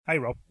Hey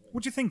Rob,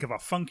 what do you think of our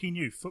funky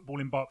new Football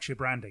in Berkshire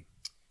branding?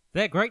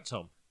 They're great,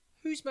 Tom.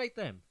 Who's made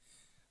them?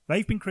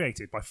 They've been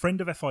created by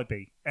friend of FIB,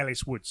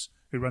 Ellis Woods,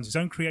 who runs his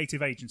own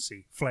creative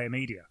agency, Flair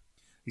Media.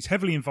 He's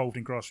heavily involved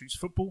in grassroots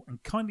football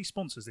and kindly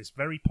sponsors this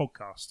very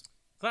podcast.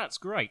 That's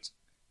great.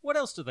 What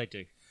else do they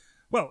do?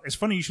 Well, it's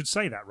funny you should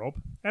say that,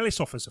 Rob. Ellis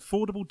offers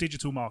affordable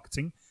digital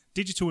marketing,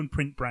 digital and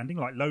print branding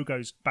like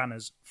logos,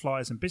 banners,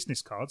 flyers and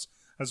business cards,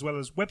 as well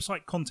as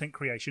website content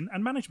creation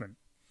and management.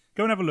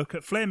 Go and have a look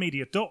at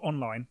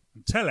flairmedia.online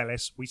and tell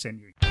Ellis we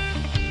sent you.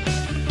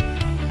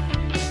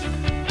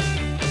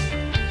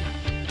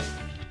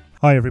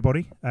 Hi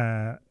everybody,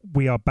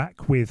 we are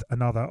back with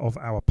another of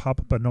our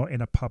pub but not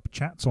in a pub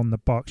chats on the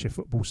Berkshire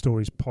Football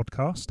Stories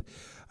podcast.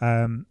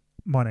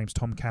 My name's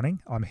Tom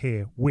Canning. I'm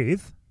here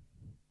with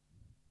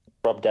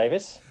Rob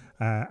Davis.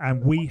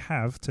 and we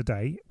have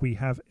today,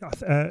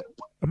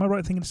 am I right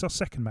in thinking it's our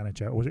second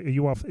manager, or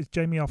is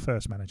Jamie our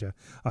first manager?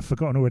 I've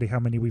forgotten already how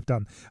many we've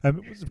done.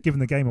 Given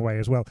the game away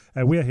as well.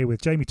 We are here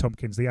with Jamie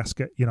Tompkins, the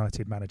Ascot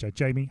United manager.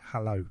 Jamie,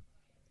 hello.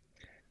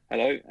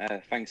 Hello,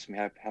 thanks for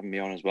having me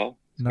on as well.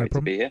 It's No great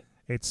problem. to be here.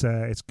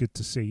 It's good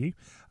to see you.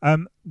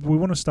 We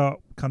want to start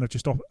kind of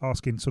just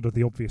asking sort of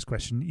the obvious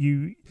question.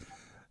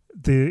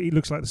 It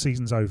looks like the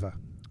season's over.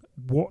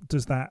 What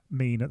does that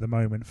mean at the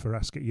moment for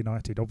Ascot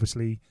United?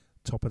 Obviously,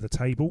 top of the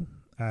table.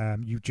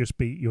 You've just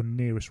beat your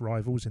nearest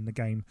rivals in the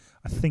game,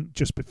 I think,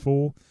 just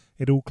before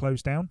it all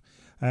closed down.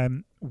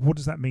 What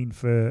does that mean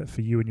for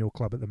you and your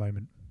club at the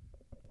moment?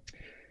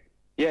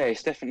 Yeah,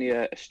 it's definitely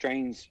a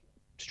strange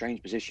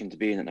position to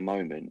be in at the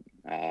moment.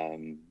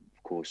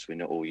 Of course, we're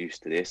not all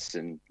used to this,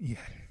 and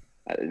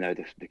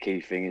the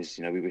key thing is,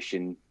 we're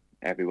wishing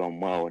everyone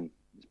well, and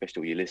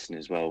especially all your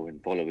listeners well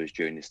and followers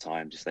during this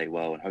time to stay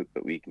well, and hope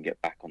that we can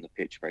get back on the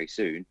pitch very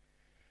soon.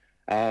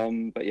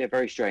 But yeah,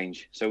 very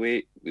strange. So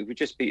we were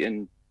just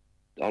beaten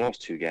our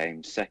last two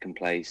games, second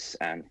place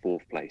and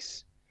fourth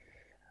place.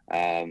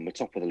 We're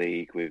top of the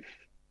league with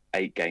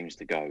 8 games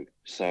to go.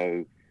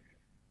 So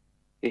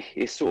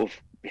it's sort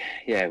of,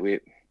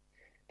 we're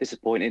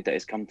disappointed that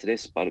it's come to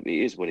this, but it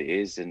is what it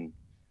is, and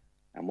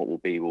what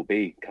will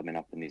be coming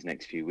up in these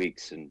next few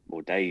weeks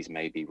or days,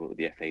 maybe, what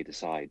the FA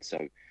decide. So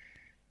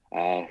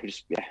we'll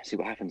just see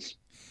what happens.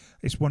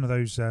 It's one of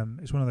those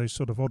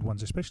sort of odd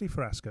ones, especially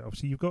for Ascot.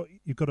 Obviously, you've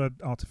got an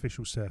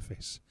artificial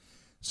surface,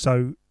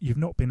 so you've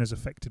not been as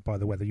affected by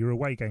the weather. Your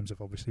away games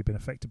have obviously been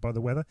affected by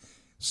the weather,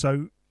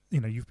 so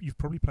you've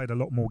probably played a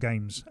lot more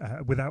games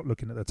without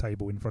looking at the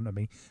table in front of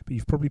me. But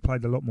you've probably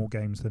played a lot more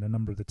games than a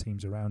number of the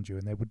teams around you,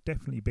 and there would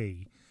definitely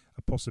be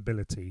a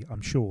possibility,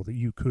 I'm sure, that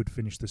you could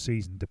finish the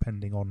season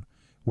depending on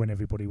when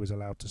everybody was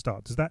allowed to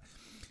start. Does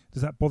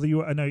that bother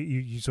you? I know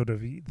you sort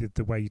of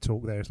the way you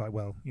talk there is like,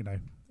 well,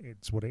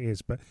 it's what it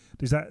is. But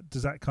does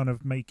that kind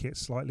of make it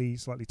slightly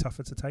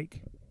tougher to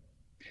take?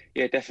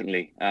 Yeah,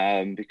 definitely.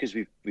 Because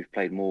we've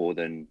played more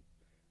than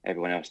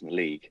everyone else in the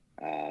league.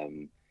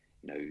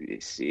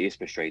 It is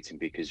frustrating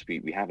because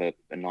we have a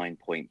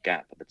 9-point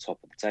gap at the top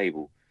of the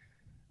table.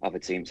 Other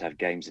teams have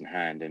games in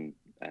hand, and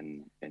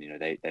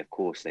they of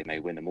course they may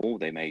win them all.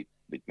 They may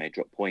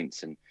drop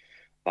points,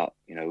 but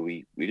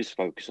we just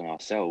focus on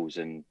ourselves,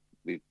 and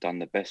we've done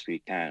the best we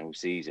can all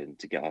season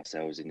to get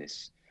ourselves in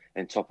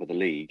top of the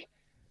league.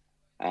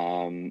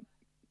 And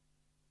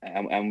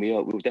we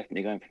were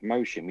definitely going for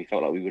promotion. We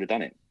felt like we would have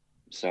done it.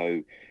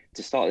 So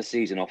to start the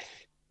season off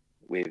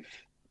with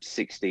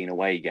 16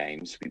 away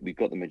games, we've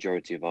got the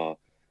majority of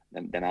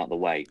them out of the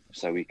way,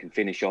 so we can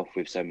finish off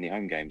with so many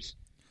home games.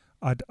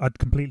 I'd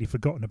completely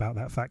forgotten about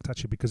that fact,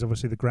 actually, because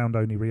obviously the ground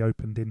only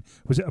reopened am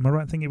I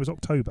right in thinking it was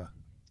October?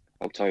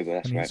 October,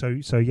 that's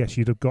right. So yes,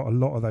 you'd have got a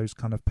lot of those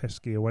kind of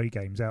pesky away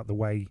games out the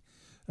way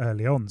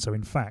early on. So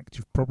in fact,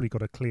 you've probably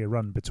got a clear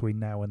run between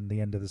now and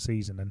the end of the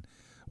season. And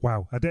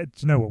wow, do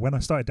you know what? When I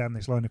started down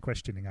this line of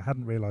questioning, I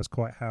hadn't realised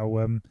quite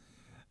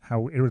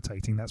how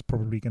irritating that's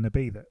probably going to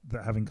be. That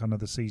having kind of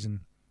the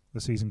season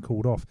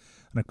called off,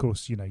 and of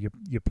course,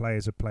 your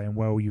players are playing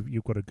well.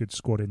 You've got a good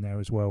squad in there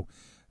as well,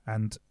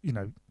 and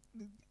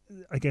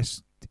I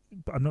guess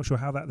I'm not sure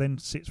how that then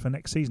sits for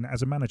next season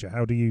as a manager.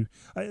 How do you?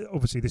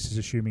 Obviously, this is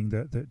assuming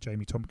that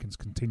Jamie Tompkins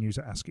continues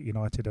at Ascot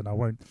United, and I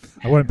won't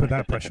put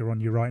that pressure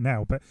on you right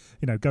now. But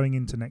going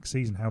into next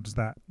season, how does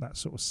that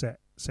sort of set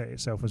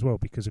itself as well?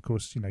 Because of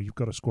course, you've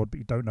got a squad, but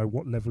you don't know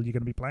what level you're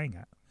going to be playing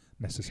at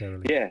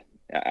necessarily. Yeah,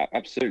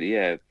 absolutely.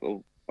 Yeah,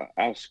 well,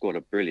 our squad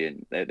are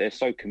brilliant. They're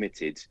so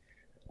committed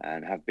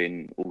and have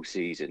been all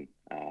season.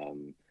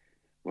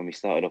 When we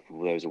started off with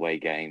all those away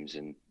games,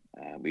 and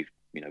we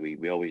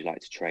always like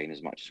to train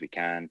as much as we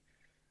can,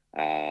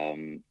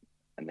 and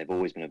they've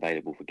always been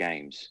available for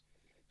games.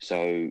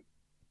 So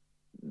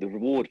the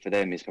reward for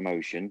them is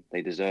promotion.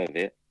 They deserve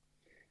it,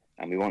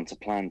 and we want to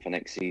plan for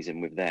next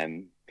season with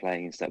them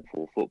playing in Step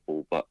 4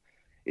 football. But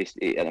at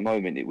the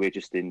moment we're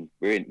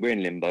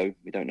in limbo.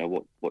 We don't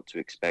know what to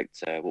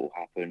expect, what will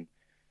happen,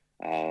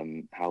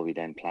 how we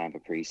then plan for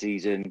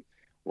pre-season,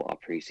 what our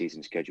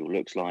pre-season schedule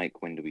looks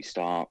like, when do we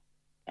start,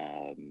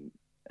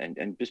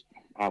 and just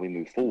how we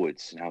move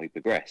forwards and how we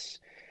progress.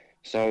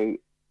 So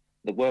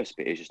the worst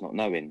bit is just not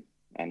knowing.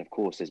 and of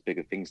course there's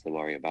bigger things to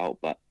worry about,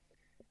 but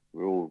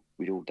we all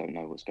don't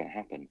know what's going to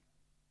happen.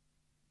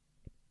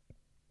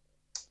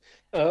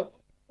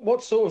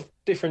 What sort of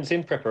difference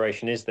in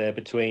preparation is there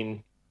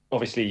between,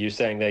 obviously you're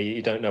saying there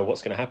you don't know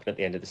what's going to happen at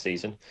the end of the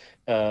season.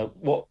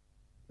 What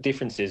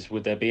differences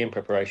would there be in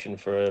preparation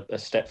for a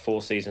Step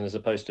 4 season as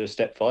opposed to a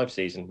Step 5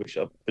 season, which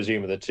I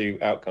presume are the two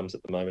outcomes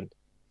at the moment?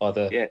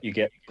 Either you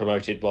get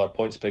promoted by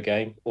points per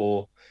game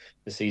or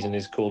the season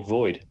is called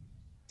void.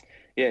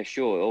 Yeah,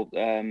 sure.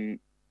 The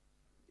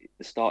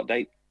start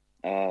date,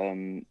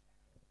 the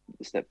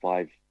Step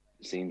 5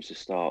 seems to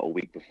start a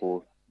week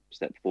before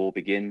Step 4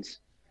 begins.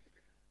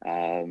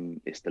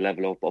 It's the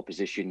level of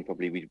opposition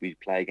probably we'd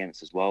play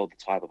against as well, the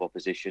type of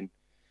opposition,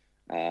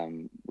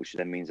 which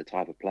then means the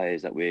type of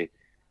players that we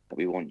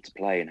want to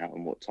play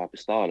and what type of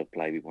style of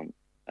play we want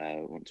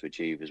to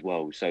achieve as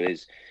well. So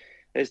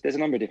there's a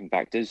number of different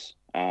factors,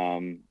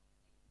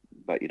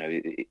 but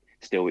it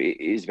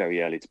is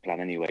very early to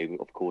plan anyway.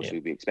 Of course,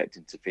 we'll be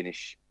expecting to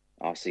finish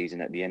our season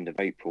at the end of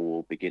April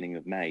or beginning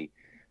of May,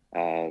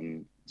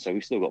 so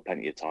we've still got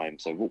plenty of time.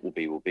 So what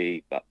will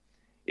be, but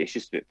it's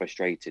just a bit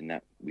frustrating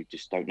that we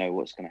just don't know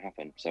what's going to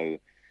happen. So,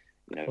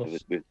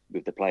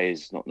 with the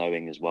players not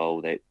knowing as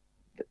well, the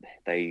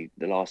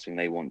last thing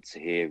they want to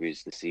hear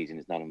is the season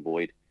is null and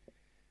void.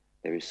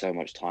 There is so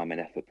much time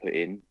and effort put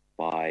in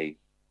by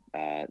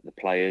the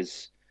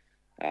players,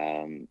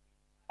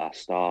 our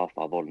staff,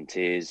 our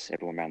volunteers,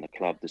 everyone around the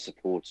club, the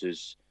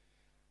supporters.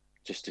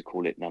 Just to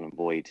call it null and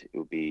void, it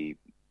would be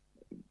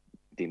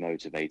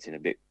demotivating, a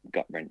bit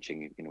gut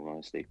wrenching, in all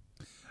honesty.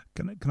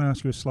 Can I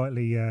ask you a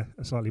slightly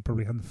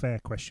probably unfair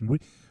question?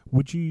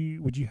 Would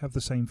you have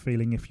the same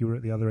feeling if you were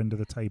at the other end of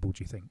the table?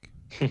 Do you think?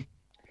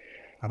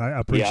 And I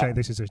appreciate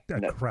this is a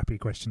crappy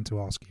question to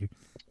ask you.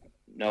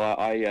 No,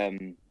 I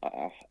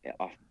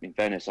in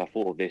fairness, I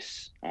thought of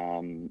this,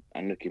 and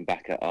looking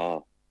back at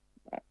our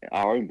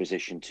own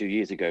position 2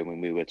 years ago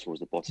when we were towards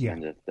the bottom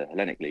end of the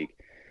Hellenic League.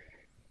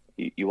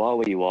 You are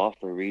where you are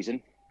for a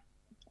reason.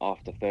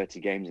 After 30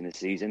 games in the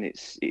season, it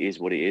is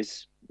what it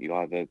is.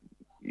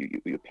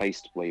 You're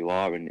placed where you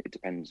are, and it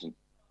depends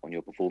on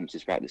your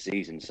performances throughout the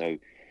season. So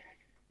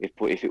if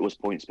it was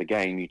points per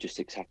game, you just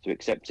have to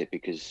accept it,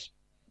 because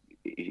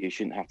you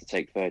shouldn't have to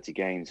take 30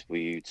 games for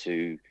you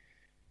to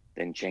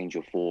then change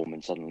your form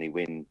and suddenly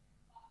win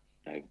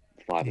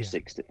 5 or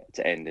 6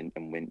 to end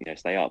and win,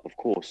 stay up. Of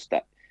course,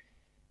 that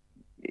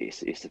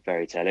it's a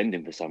fairy tale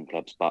ending for some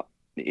clubs, but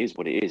it is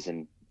what it is,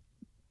 and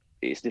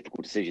it's a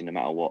difficult decision no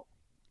matter what.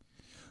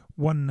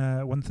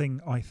 One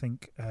thing I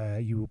think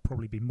you will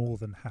probably be more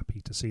than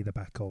happy to see the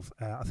back of.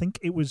 I think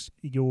it was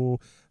your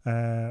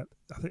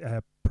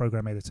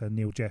program editor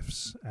Neil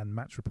Jeffs and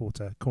match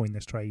reporter coined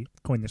this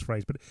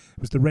phrase, but it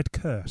was the red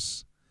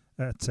curse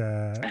at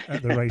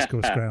the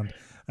racecourse ground,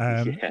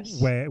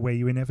 where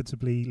you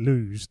inevitably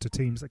lose to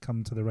teams that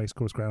come to the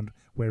racecourse ground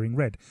wearing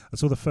red. I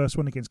saw the first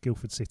one against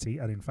Guildford City,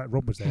 and in fact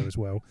Rob was there as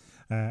well,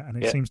 and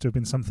it seems to have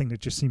been something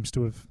that just seems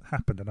to have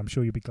happened, and I'm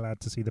sure you'll be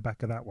glad to see the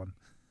back of that one.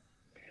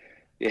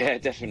 Yeah,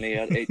 definitely.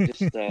 It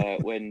just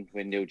when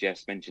Neil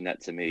Jeffs mentioned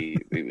that to me,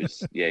 it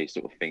was you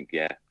sort of think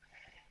we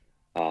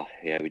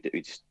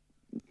just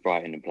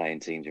frightened and playing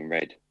teams in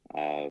red,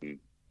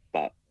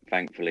 but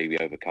thankfully we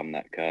overcome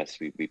that curse.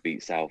 We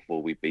beat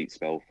Southall, we beat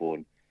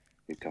Spelthorne,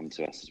 who come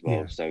to us as well.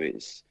 Yeah. So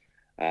it's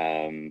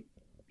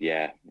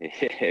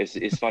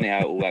it's funny how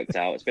it all worked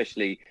out.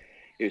 Especially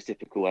it was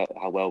difficult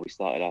how well we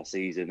started our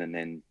season, and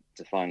then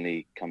to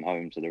finally come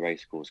home to the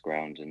racecourse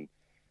ground and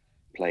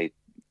play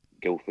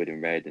Guildford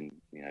in red, and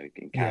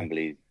in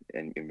Camberley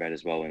in red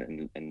as well,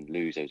 and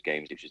lose those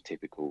games, which is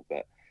typical.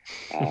 But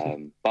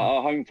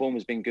our home form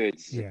has been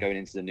good going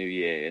into the new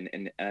year,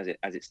 and as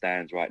it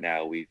stands right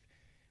now, we've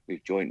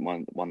joint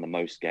won the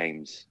most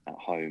games at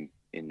home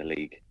in the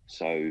league.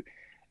 So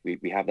we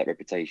have that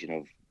reputation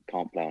of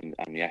can't play on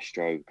the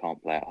Astro,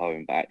 can't play at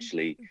home, but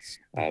actually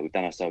we've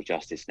done ourselves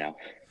justice now.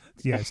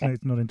 Yeah, it's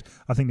not.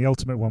 I think the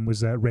ultimate one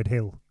was Red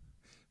Hill,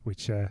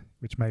 which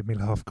made me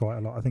laugh quite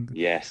a lot. I think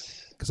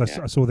because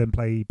I saw them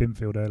play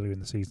Binfield earlier in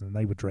the season, and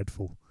they were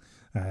dreadful.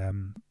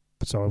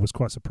 So I was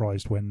quite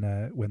surprised when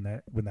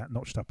that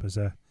notched up as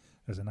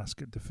an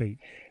Ascot defeat.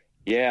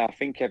 Yeah, I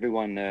think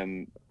everyone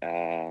when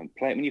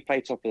you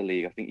play top of the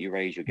league, I think you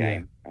raise your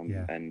game.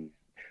 And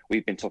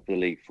we've been top of the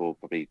league for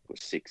probably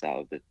 6 out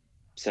of the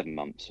 7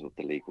 months of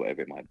the league,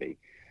 whatever it might be.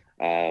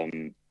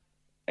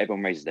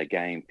 Everyone raises their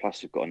game.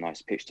 Plus, we've got a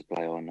nice pitch to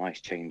play on,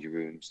 nice changing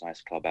rooms,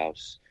 nice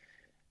clubhouse.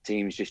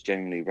 Teams just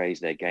generally raise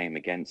their game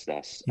against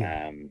us.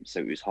 So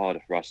it was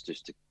harder for us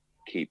just to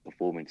keep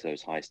performing to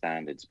those high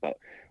standards. But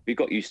we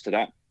got used to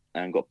that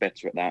and got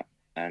better at that.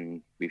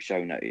 And we've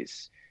shown that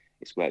it's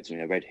worked.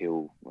 Red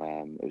Hill,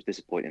 it was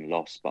disappointing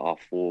loss, but our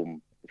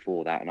form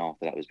before that and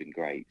after that has been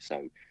great.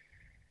 So,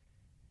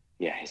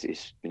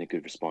 it's been a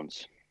good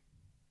response.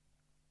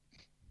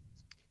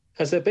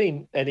 Has there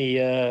been any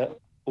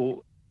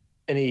sort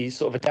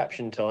of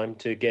adaptation time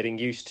to getting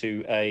used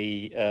to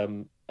a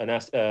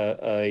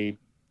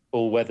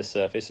all-weather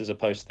surface as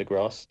opposed to the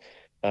grass?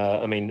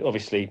 I mean,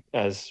 obviously,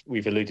 as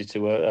we've alluded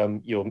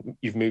to,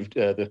 you've moved.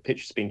 The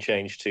pitch has been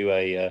changed to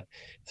a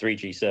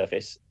 3G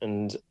surface,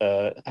 and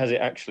has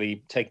it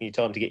actually taken you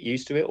time to get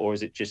used to it, or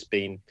has it just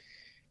been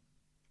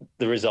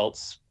the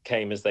results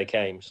came as they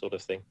came, sort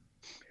of thing?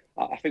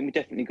 I think we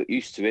definitely got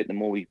used to it. The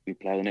more we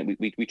play on it,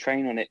 we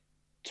train on it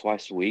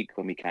twice a week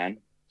when we can.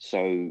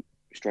 So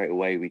straight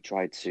away we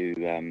try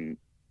to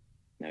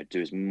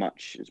do as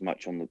much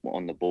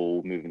on the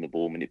ball, moving the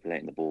ball,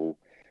 manipulating the ball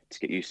to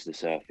get used to the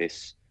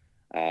surface.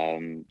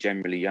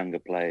 Generally, younger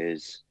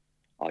players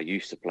are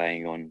used to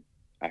playing on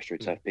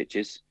AstroTurf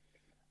pitches,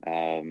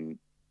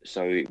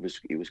 so it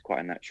was quite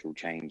a natural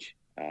change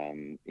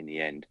in the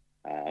end.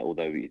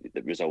 Although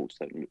the results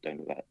don't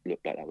look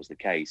like that was the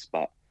case,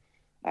 but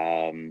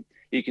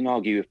you can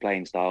argue with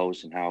playing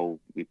styles and how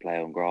we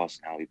play on grass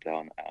and how we play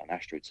on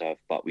AstroTurf,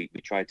 but we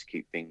tried to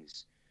keep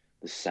things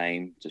the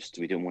same. Just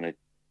we didn't want to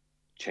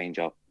change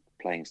our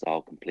playing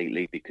style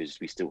completely because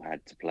we still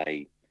had to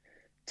play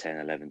 10,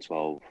 11,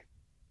 12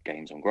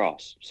 games on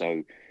grass.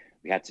 So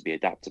we had to be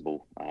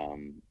adaptable,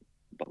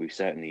 but we've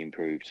certainly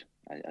improved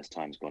as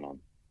time's gone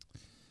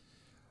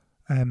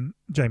on.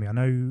 Jamie, I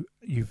know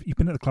you've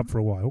been at the club for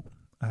a while.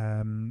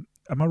 Am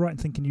I right in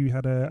thinking you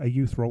had a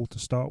youth role to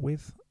start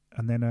with,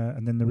 and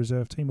then the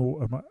reserve team,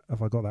 or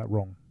have I got that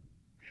wrong?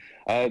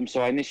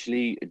 So I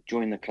initially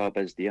joined the club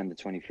as the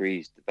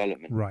under-23s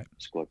development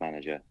squad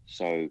manager.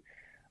 So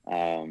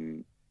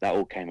that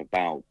all came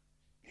about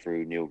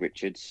through Neil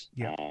Richards.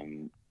 Yeah.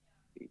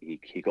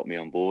 He got me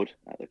on board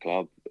at the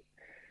club.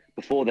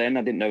 Before then,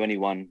 I didn't know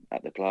anyone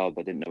at the club.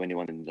 I didn't know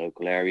anyone in the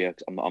local area.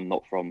 I'm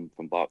not from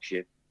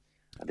Berkshire.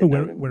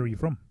 Where are you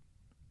from?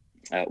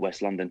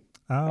 West London.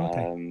 Oh,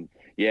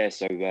 okay.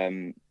 So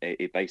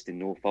it based in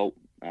Norfolk.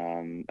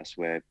 That's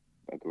where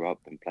I grew up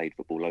and played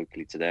football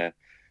locally to there.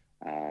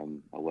 I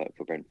worked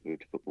for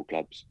Brentford Football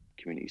Club's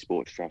Community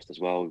Sports Trust as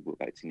well. We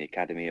worked in the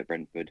academy at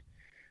Brentford.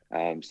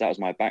 So that was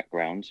my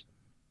background.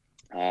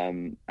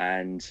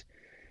 And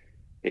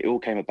it all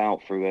came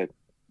about through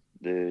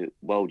the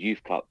World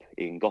Youth Cup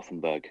in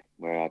Gothenburg,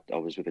 where I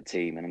was with a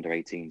team, an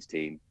under-18s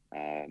team,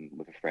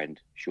 with a friend,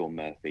 Sean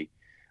Murphy.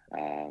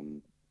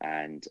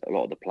 And a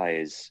lot of the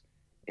players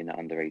in the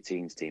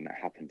under-18s team that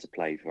happened to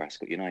play for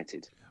Ascot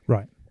United.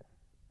 Right.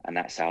 And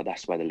that's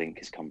where the link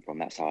has come from.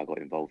 That's how I got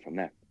involved from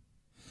there.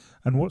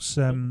 And what's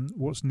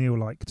Neil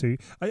like to?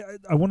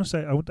 I want to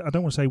say I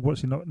don't want to say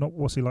what's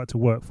he like to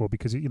work for,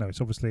 because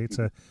it's obviously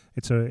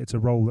it's a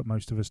role that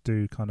most of us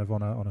do kind of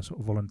on a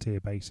sort of volunteer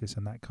basis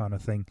and that kind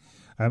of thing.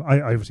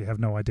 I obviously have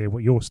no idea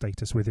what your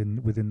status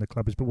within the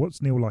club is, but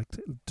what's Neil like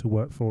to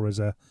work for as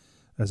a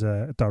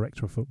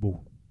director of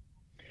football?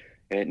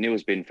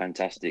 Neil's been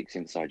fantastic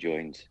since I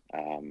joined.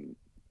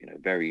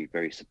 Very,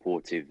 very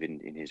supportive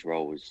in his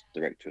role as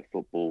director of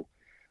football.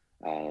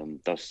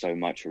 Does so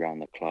much around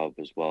the club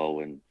as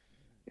well, and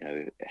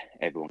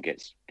everyone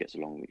gets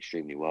along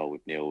extremely well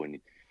with Neil,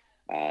 and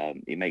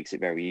he makes it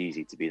very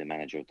easy to be the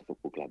manager of the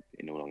football club.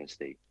 In all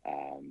honesty,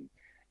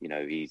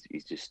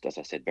 he's just, as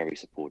I said, very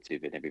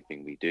supportive in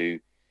everything we do,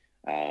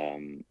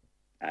 and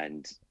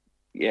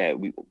I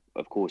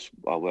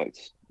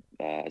worked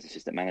as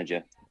assistant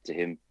manager to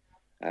him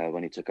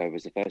when he took over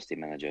as the first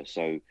team manager.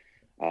 So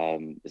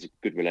there's a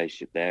good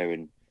relationship there,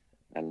 and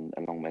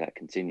long may that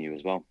continue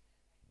as well.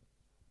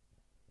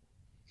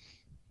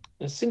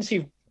 Since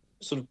you've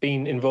sort of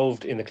been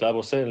involved in the club,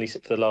 or certainly for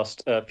the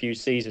last few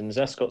seasons,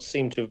 Ascot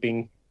seem to have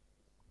been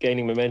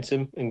gaining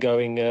momentum and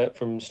going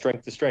from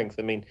strength to strength.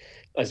 I mean,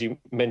 as you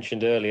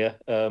mentioned earlier,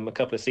 a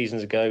couple of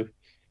seasons ago,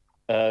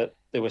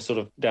 they were sort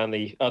of down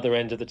the other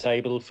end of the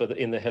table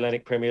in the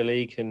Hellenic Premier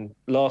League, and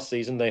last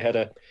season they had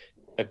a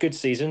good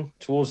season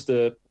towards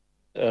the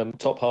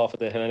top half of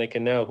the Hellenic,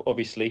 and now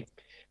obviously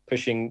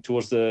pushing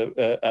towards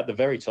the at the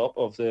very top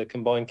of the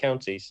combined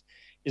counties.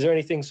 Is there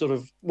anything sort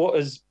of what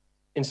has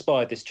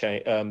inspired this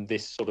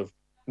this sort of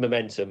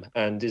momentum,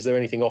 and is there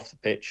anything off the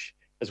pitch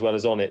as well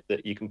as on it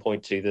that you can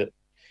point to that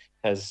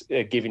has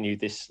given you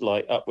this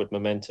like upward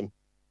momentum?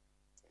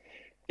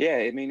 Yeah,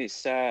 I mean,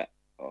 it's I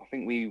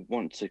think we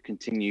want to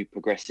continue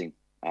progressing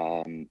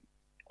on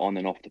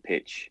and off the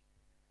pitch.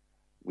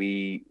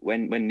 When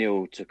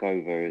Neil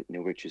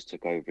Richards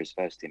took over as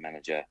first team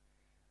manager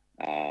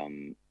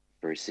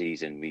for a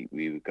season,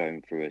 we were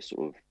going through a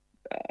sort of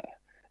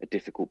a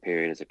difficult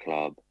period as a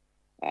club.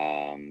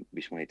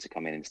 We just wanted to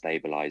come in and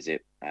stabilise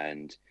it,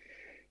 and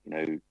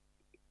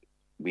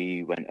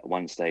we went at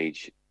one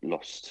stage,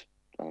 lost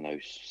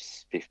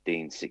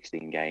 15,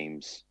 16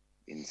 games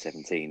in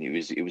 17.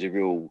 It was a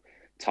real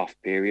tough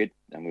period,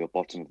 and we were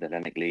bottom of the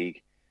Hellenic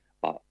League,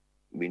 but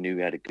we knew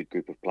we had a good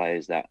group of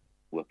players that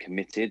were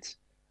committed,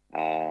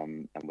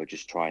 and we're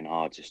just trying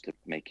hard just to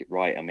make it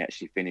right. And we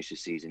actually finished the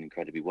season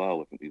incredibly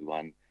well. I think we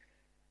won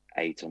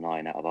 8 or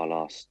 9 out of our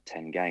last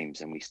 10 games,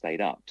 and we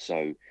stayed up.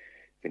 So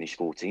finished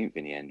 14th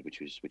in the end,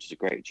 which is a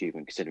great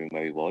achievement considering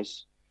where he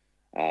was.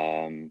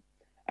 And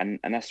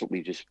that's what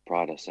we just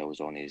pride ourselves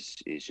on is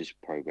just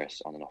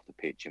progress on and off the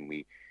pitch. And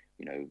we,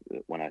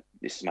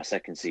 this is my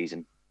second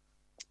season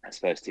as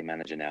first team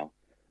manager now.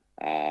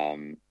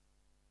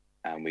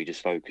 and we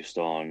just focused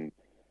on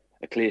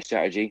a clear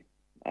strategy,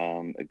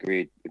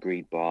 agreed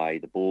by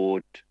the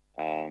board,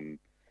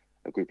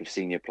 a group of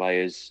senior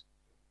players.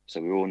 So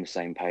we were all on the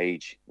same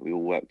page. We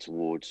all worked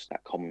towards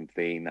that common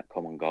theme, that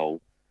common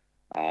goal.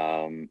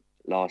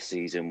 Last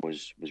season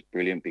was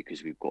brilliant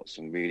because we've got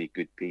some really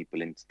good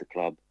people into the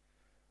club,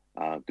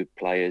 good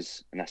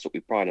players, and that's what we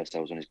pride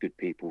ourselves on, is good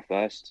people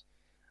first,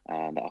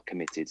 that are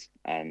committed,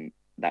 and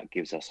that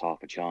gives us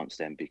half a chance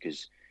then,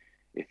 because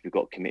if we've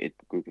got a committed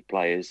group of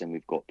players, then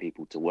we've got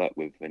people to work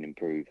with and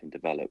improve and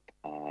develop,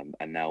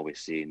 and now we're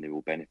seeing the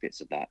real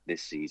benefits of that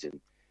this season,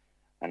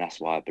 and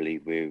that's why I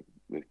believe we're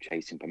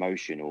chasing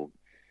promotion, or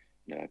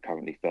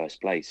currently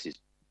first place, is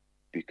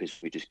because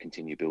we just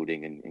continue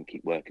building and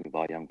keep working with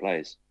our young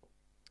players.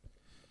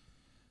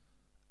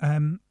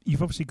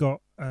 You've obviously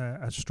got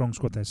a strong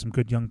squad there, some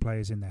good young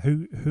players in there.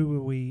 Who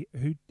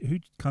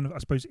kind of, I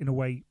suppose, in a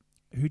way,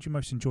 who do you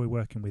most enjoy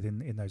working with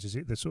in those? Is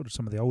it the sort of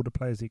some of the older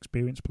players, the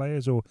experienced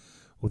players, or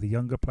the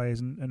younger players,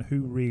 and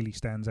who really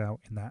stands out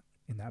in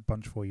that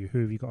bunch for you? Who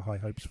have you got high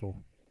hopes for?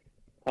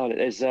 Oh,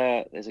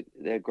 they're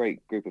a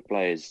great group of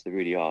players. They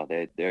really are.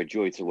 They're a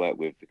joy to work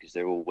with because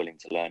they're all willing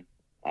to learn,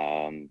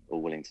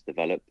 all willing to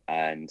develop,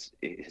 and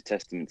it's a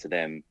testament to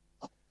them.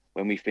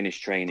 When we finish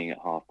training at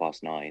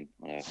 9:30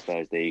 on a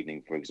Thursday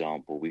evening, for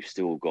example, we've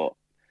still got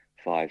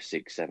 5,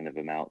 6, 7 of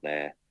them out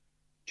there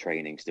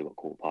training still at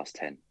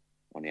 10:15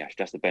 on the Ash.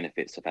 That's the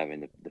benefits of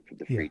having the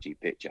 3G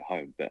pitch at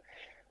home. But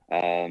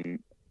and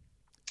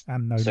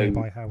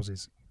nearby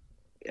houses.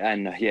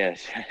 And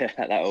yes,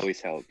 that always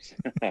helps.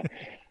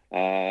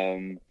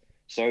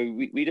 So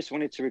we just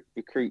wanted to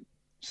recruit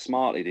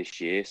smartly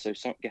this year. So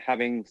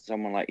having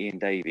someone like Ian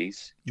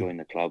Davies join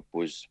the club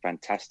was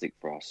fantastic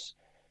for us.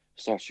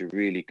 Such a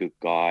really good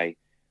guy.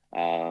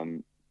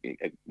 One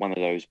of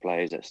those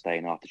players that's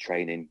staying after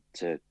training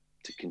to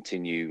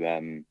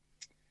continue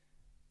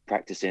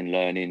practicing,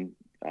 learning,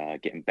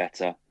 getting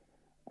better.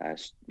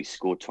 He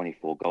scored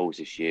 24 goals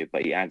this year,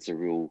 but he adds a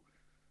real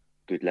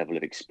good level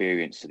of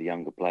experience to the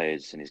younger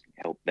players and has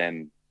helped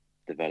them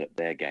develop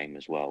their game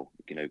as well.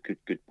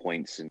 Good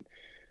points and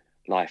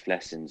life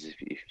lessons,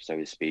 if so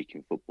to speak,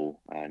 in football.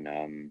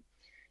 And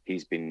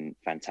he's been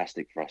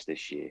fantastic for us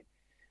this year.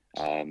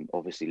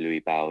 Obviously, Louis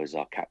Bowers,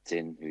 our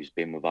captain, who's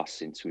been with us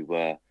since we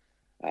were,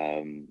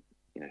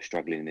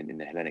 struggling in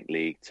the Hellenic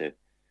League to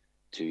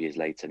 2 years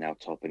later now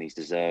top, and he's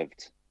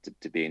deserved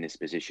to be in this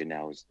position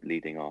now as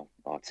leading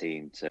our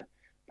team to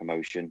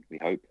promotion, we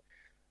hope.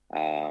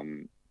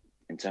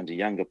 In terms of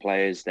younger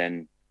players,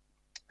 then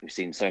we've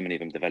seen so many of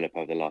them develop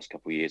over the last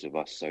couple of years with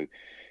us. So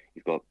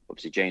you've got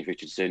obviously James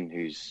Richardson,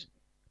 who's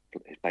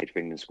played for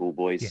England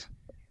schoolboys.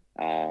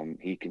 Yeah.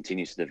 He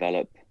continues to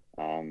develop,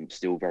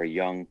 still very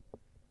young.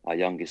 Our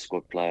youngest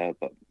squad player,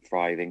 but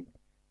thriving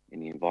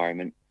in the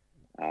environment.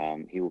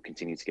 He will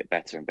continue to get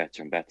better and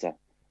better and better,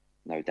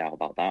 no doubt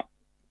about that.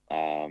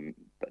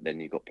 But then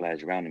you've got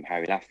players around him.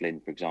 Harry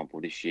Laughlin, for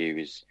example, this year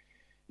is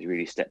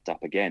really stepped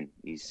up again.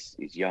 He's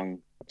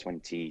young,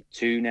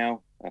 22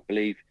 now, I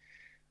believe.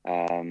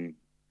 And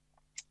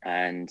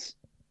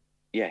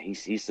yeah,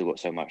 he's still got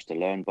so much to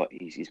learn, but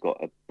he's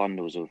got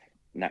bundles of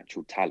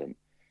natural talent.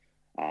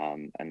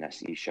 And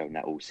he's shown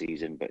that all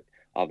season. But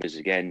others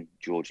again,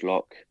 George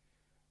Locke,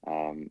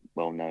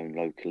 well known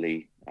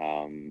locally,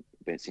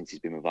 but since he's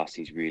been with us,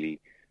 he's really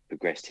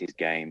progressed his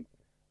game.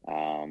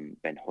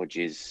 Ben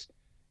Hodges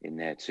in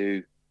there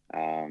too.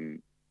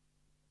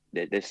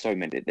 There's so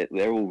many.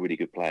 They're all really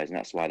good players, and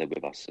that's why they're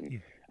with us,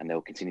 and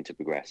they'll continue to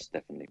progress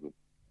definitely.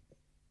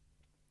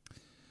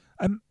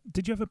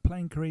 Did you have a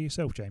playing career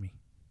yourself, Jamie?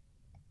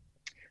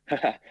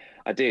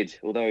 I did,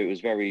 although it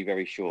was very,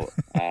 very short.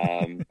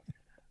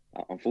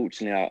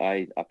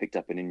 Unfortunately, I picked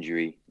up an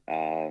injury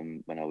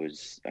when I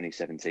was only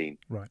 17.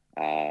 Right.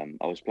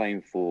 I was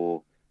playing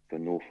for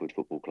Northwood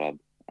Football Club,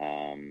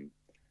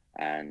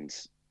 and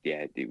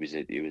yeah, it was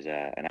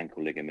an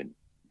ankle ligament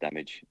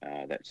damage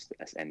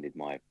that's ended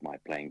my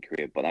playing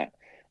career. But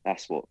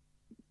that's what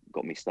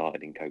got me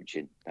started in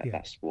coaching.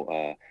 That's what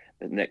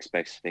the next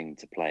best thing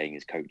to playing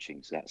is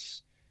coaching. So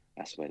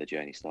that's where the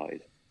journey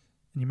started.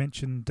 And you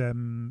mentioned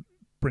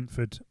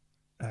Brentford.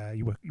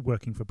 You're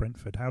working for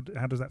Brentford. How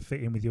does that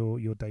fit in with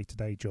your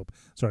day-to-day job?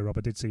 Sorry, Rob,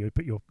 I did see you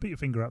put your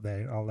finger up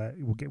there.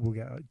 We'll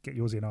get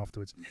yours in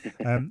afterwards.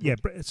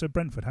 So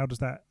Brentford, how does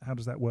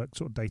that work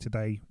sort of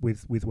day-to-day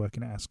with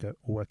working at Ascot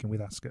or working with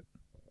Ascot?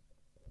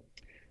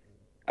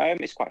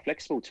 It's quite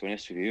flexible, to be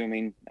honest with you. I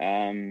mean,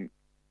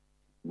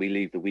 we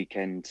leave the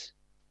weekend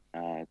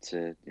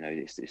to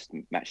it's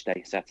match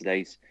day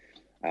Saturdays.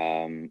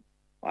 I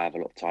have a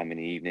lot of time in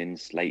the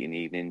evenings, late in the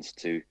evenings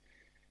to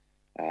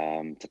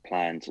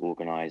plan, to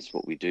organise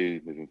what we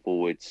do moving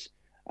forwards.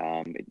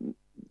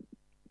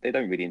 They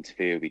don't really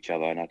interfere with each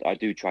other, and I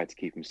do try to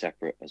keep them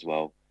separate as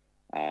well.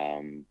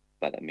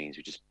 But that means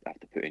we just have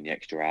to put in the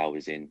extra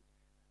hours in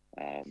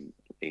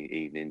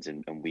evenings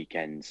and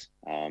weekends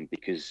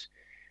because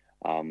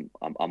I'm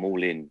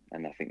all in,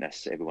 and I think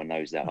everyone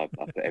knows that. I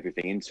put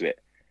everything into it,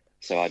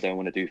 so I don't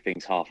want to do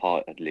things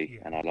half-heartedly,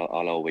 and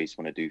I'll always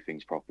want to do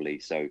things properly.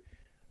 So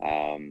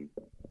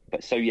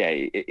but so yeah,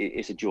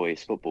 it's a joy.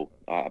 It's football.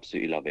 I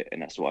absolutely love it,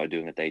 and that's what I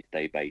do on a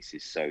day-to-day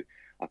basis. So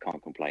I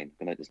can't complain.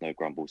 There's no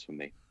grumbles from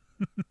me.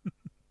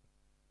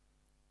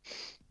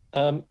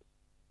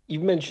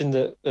 You've mentioned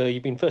that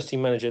you've been first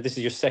team manager. This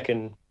is your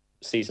second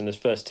season as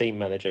first team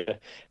manager,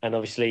 and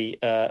obviously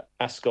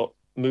Ascot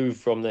moved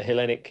from the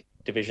Hellenic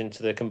division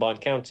to the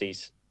combined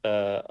counties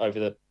over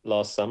the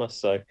last summer.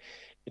 So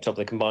you're top of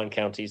the combined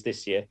counties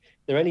this year. Are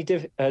there any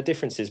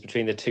differences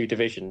between the two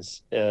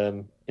divisions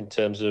in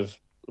terms of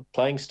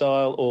playing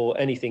style, or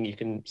anything you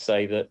can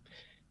say that?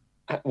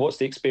 What's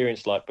the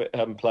experience like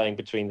playing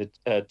between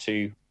the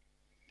two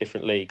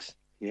different leagues?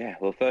 Yeah,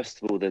 well,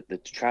 first of all, the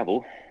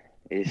travel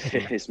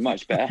is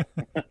much better.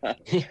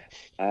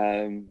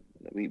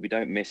 We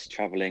don't miss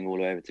travelling all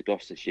the way over to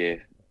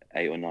Gloucestershire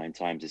 8 or 9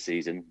 times a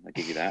season. I'll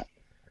give you that.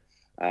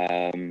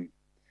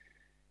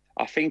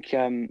 I think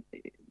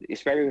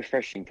it's very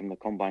refreshing from the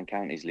Combined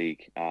Counties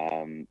League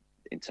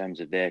in terms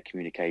of their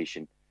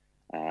communication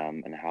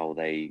and how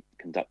they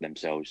conduct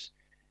themselves.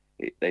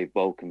 They've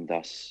welcomed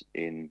us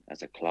in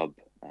as a club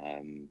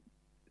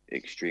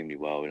extremely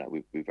well.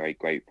 We're very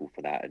grateful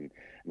for that, and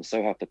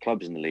so have the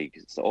clubs in the league.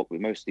 So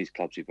with most of these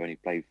clubs, we've only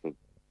played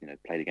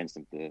against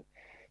them for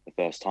the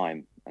first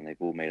time, and they've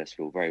all made us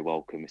feel very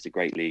welcome. It's a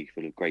great league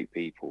full of great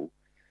people,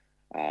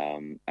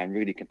 and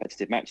really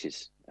competitive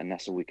matches, and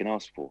that's all we can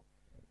ask for.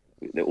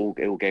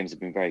 All games have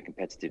been very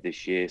competitive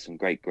this year. Some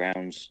great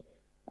grounds.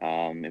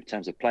 In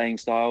terms of playing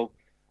style,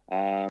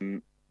 I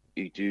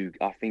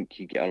think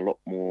you get a lot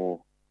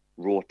more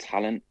raw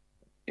talent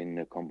in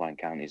the Combined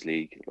Counties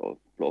League. A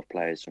lot of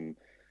players from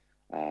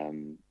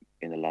in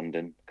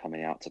London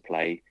coming out to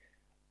play.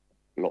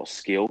 A lot of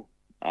skill.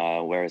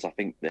 Whereas I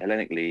think the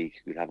Hellenic League,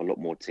 we have a lot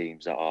more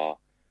teams that are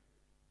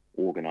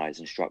organised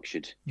and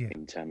structured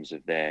in terms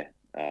of their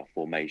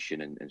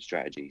formation and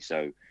strategy.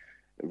 So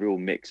a real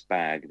mixed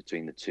bag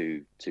between the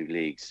two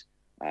leagues,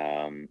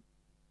 and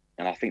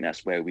I think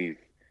that's where we've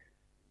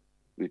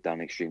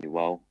done extremely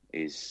well.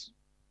 Is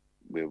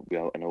we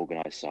are an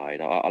organised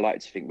side. I like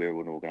to think we're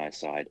an organised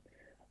side,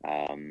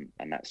 and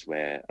that's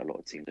where a lot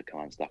of teams are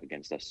kind of stuck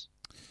against us.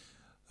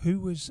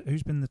 Who's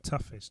been the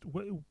toughest?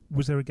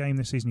 Was there a game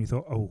this season you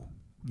thought, oh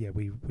yeah,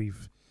 we've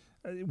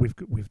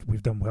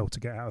done well to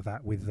get out of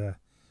that with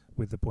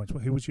the points?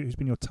 Who's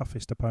been your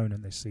toughest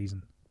opponent this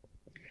season?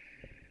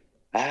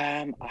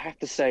 I have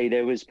to say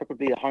there was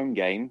probably a home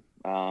game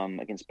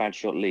against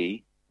Badshot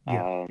Lee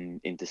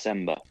in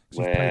December.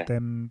 So you've played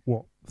them,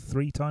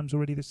 3 times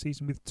already this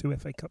season with 2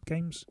 FA Cup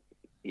games?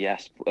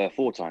 Yes,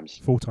 4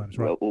 times. 4 times,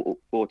 right.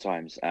 4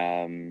 times.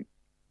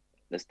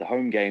 That's the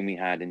home game we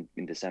had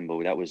in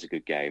December. That was a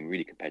good game,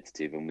 really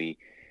competitive, and we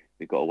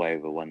got away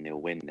with a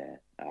 1-0 win there.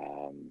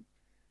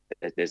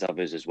 There's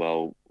others as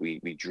well.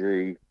 We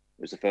drew.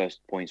 It was the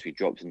first points we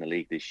dropped in the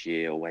league this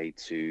year away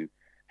to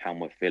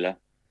Hamworth Villa.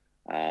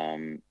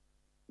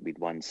 We'd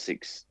won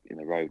 6 in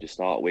a row to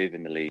start with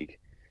in the league.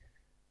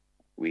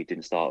 We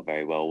didn't start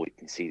very well. We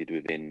conceded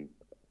within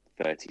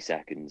 30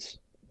 seconds.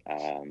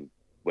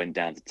 Went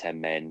down to 10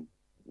 men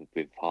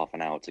with half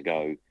an hour to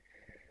go.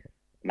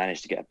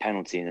 Managed to get a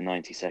penalty in the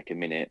 92nd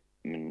minute,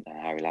 and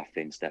Harry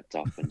Laughlin stepped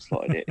up and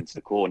slotted it into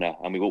the corner,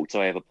 and we walked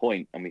away with a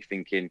point. And we're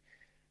thinking,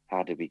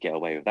 how did we get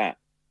away with that?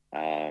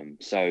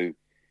 So,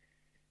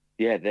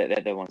 yeah,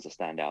 they're the ones that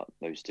stand out,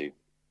 those two.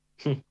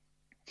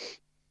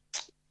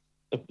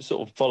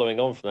 Sort of following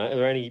on from that, are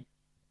there any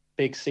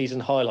big season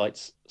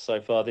highlights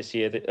so far this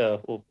year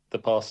or the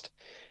past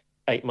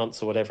 8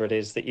 months or whatever it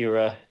is that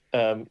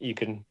you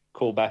can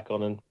call back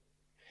on and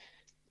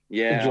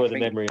enjoy the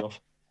memory of?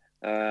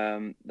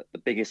 The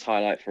biggest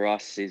highlight for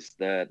us is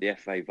the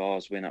FA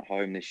Vars win at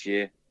home this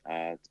year,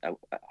 at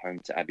home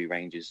to Abbey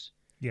Rangers.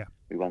 Yeah,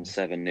 we won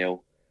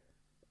 7-0.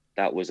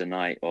 That was a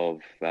night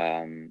of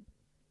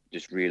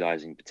just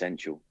realising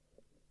potential.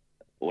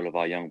 All of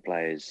our young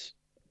players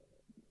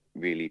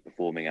really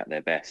performing at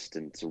their best,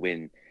 and to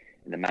win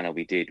in the manner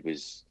we did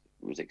was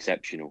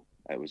exceptional.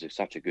 It was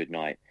such a good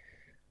night.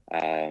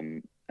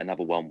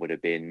 Another one would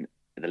have been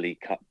the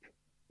League Cup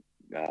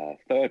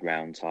 3rd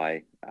round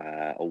tie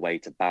away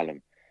to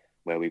Balham,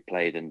 where we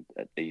played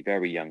at the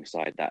very young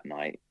side that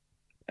night,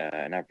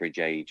 an average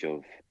age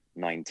of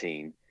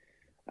 19.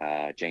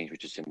 James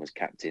Richardson was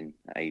captain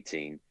at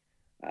 18,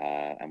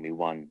 and we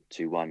won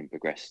 2-1 and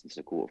progressed into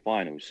the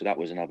quarterfinals. So that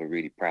was another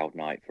really proud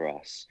night for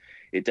us.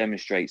 It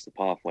demonstrates the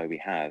pathway we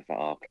have at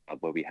our club,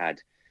 where we had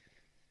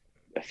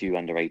a few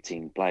under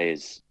 18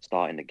 players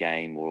starting the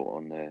game or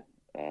on the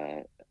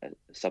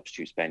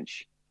substitutes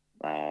bench.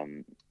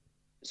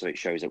 So it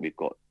shows that we've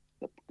got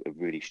a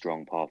really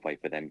strong pathway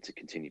for them to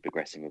continue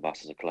progressing with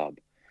us as a club.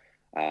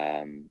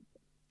 And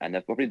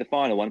probably the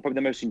final one, probably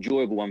the most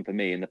enjoyable one for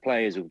me, and the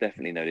players will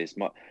definitely know this,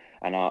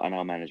 and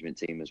our management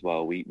team as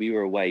well. We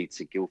were away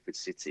to Guildford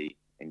City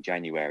in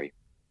January,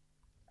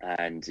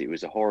 and it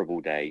was a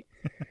horrible day.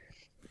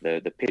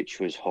 The pitch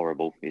was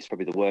horrible. It's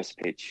probably the worst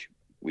pitch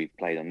we've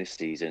played on this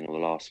season or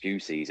the last few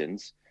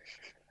seasons.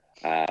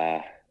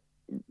 Not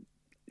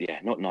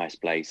nice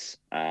place.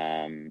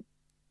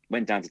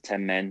 Went down to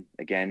 10 men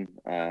again,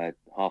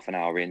 half an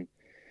hour in.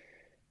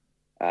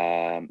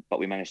 But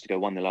we managed to go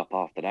 1-0 up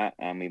after that,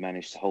 and we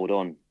managed to hold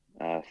on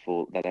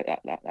for that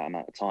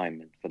amount of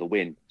time for the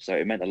win. So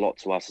it meant a lot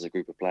to us as a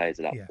group of players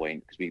at that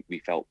point, because we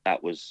felt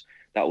that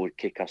would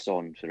kick us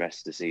on for the rest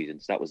of the season.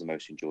 So that was the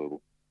most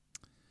enjoyable.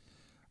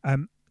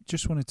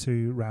 Just wanted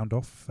to round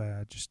off,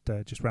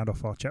 just round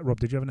off our chat. Rob,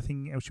 did you have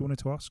anything else you wanted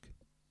to ask?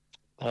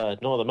 Not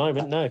at the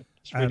moment, no.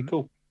 It's really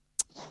cool.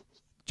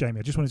 Jamie,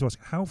 I just wanted to ask,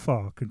 how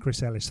far can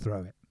Chris Ellis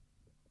throw it?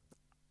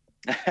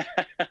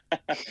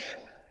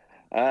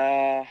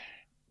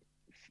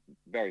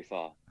 Very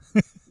far.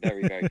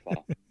 Very, very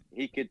far.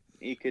 He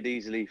could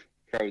easily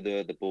throw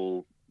the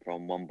ball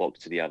from one box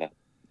to the other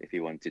if he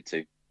wanted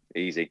to.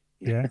 Easy.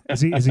 Yeah.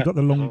 Has he got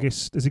the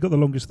longest? Has he got the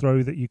longest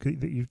throw that you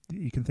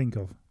can think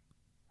of?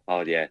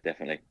 Oh yeah,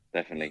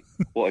 definitely.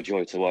 What a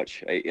joy to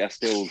watch. I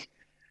still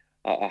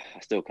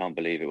can't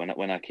believe it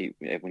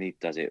when he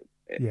does it.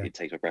 It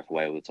takes my breath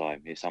away all the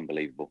time. It's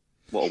unbelievable.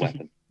 What a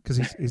weapon.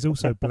 Because he's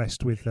also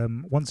blessed with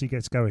once he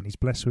gets going, he's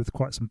blessed with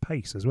quite some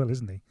pace as well,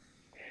 isn't he?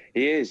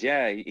 He is,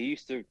 yeah. He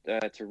used to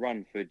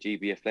run for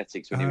GB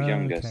Athletics when he was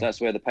younger, so that's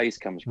where the pace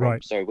comes from.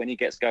 Right. So when he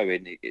gets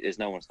going, there's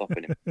no one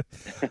stopping him.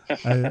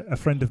 A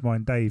friend of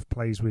mine, Dave,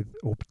 played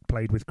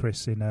with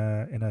Chris in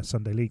a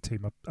Sunday League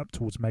team up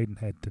towards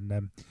Maidenhead,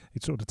 and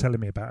he's sort of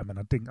telling me about him. And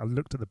I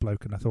looked at the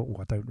bloke and I thought,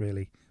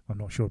 I'm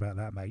not sure about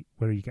that, mate.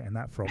 Where are you getting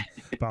that from?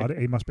 But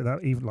he must be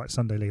that, even like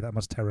Sunday League, that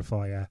must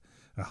terrify a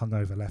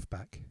hungover left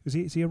back.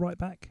 Is he a right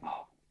back?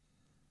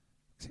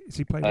 Is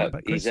he playing right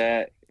back, Chris?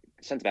 He's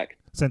centre back.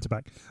 Centre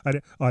back.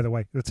 Either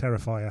way, the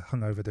terrifier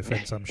hungover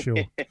defence, I'm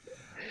sure.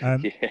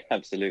 Yeah,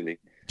 absolutely.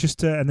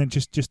 Just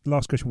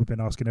last question we've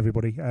been asking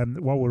everybody.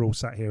 While we're all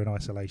sat here in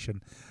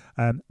isolation,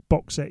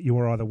 box set you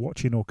are either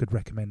watching or could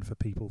recommend for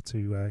people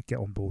to get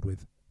on board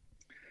with.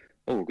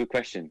 Oh, good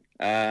question.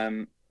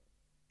 I've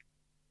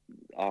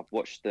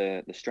watched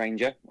The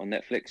Stranger on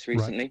Netflix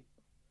recently.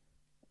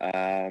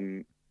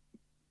 Right.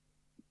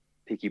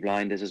 Peaky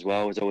Blinders as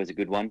well is always a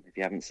good one if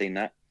you haven't seen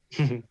that.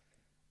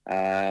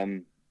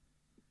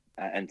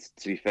 And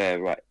to be fair,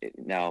 right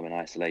now I'm in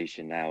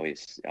isolation. Now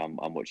I'm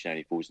watching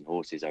Only Fools and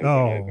Horses over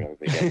and over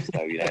again.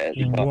 So you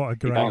what a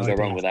great can't idea.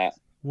 go wrong with that.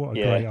 What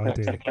a great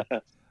idea!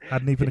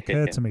 Hadn't even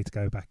occurred to me to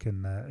go back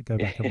and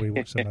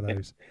rewatch some of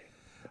those.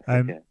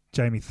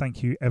 Jamie,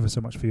 thank you ever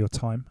so much for your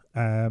time.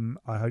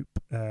 I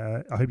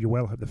hope you're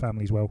well. I hope the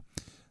family's well,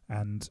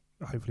 and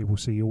hopefully we'll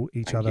see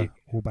each other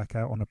all back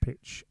out on a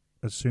pitch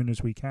as soon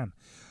as we can.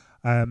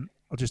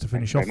 Just to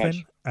finish off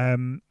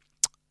then.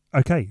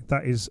 Okay,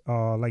 that is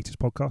our latest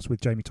podcast with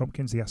Jamie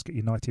Tompkins, the Ascot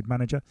United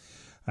manager.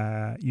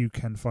 You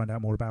can find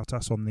out more about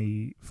us on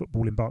the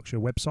Football in Berkshire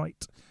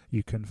website.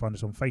 You can find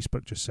us on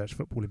Facebook, just search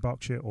Football in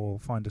Berkshire, or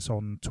find us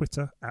on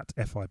Twitter at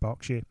FI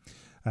Berkshire.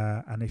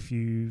 And if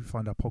you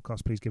find our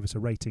podcast, please give us a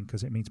rating,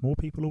 because it means more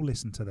people will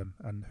listen to them.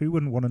 And who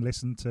wouldn't want to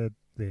listen to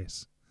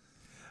this?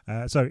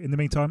 So in the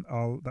meantime,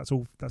 that's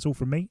all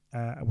from me.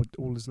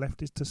 All that's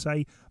left is to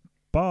say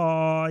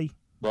bye.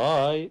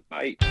 Bye.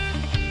 Bye.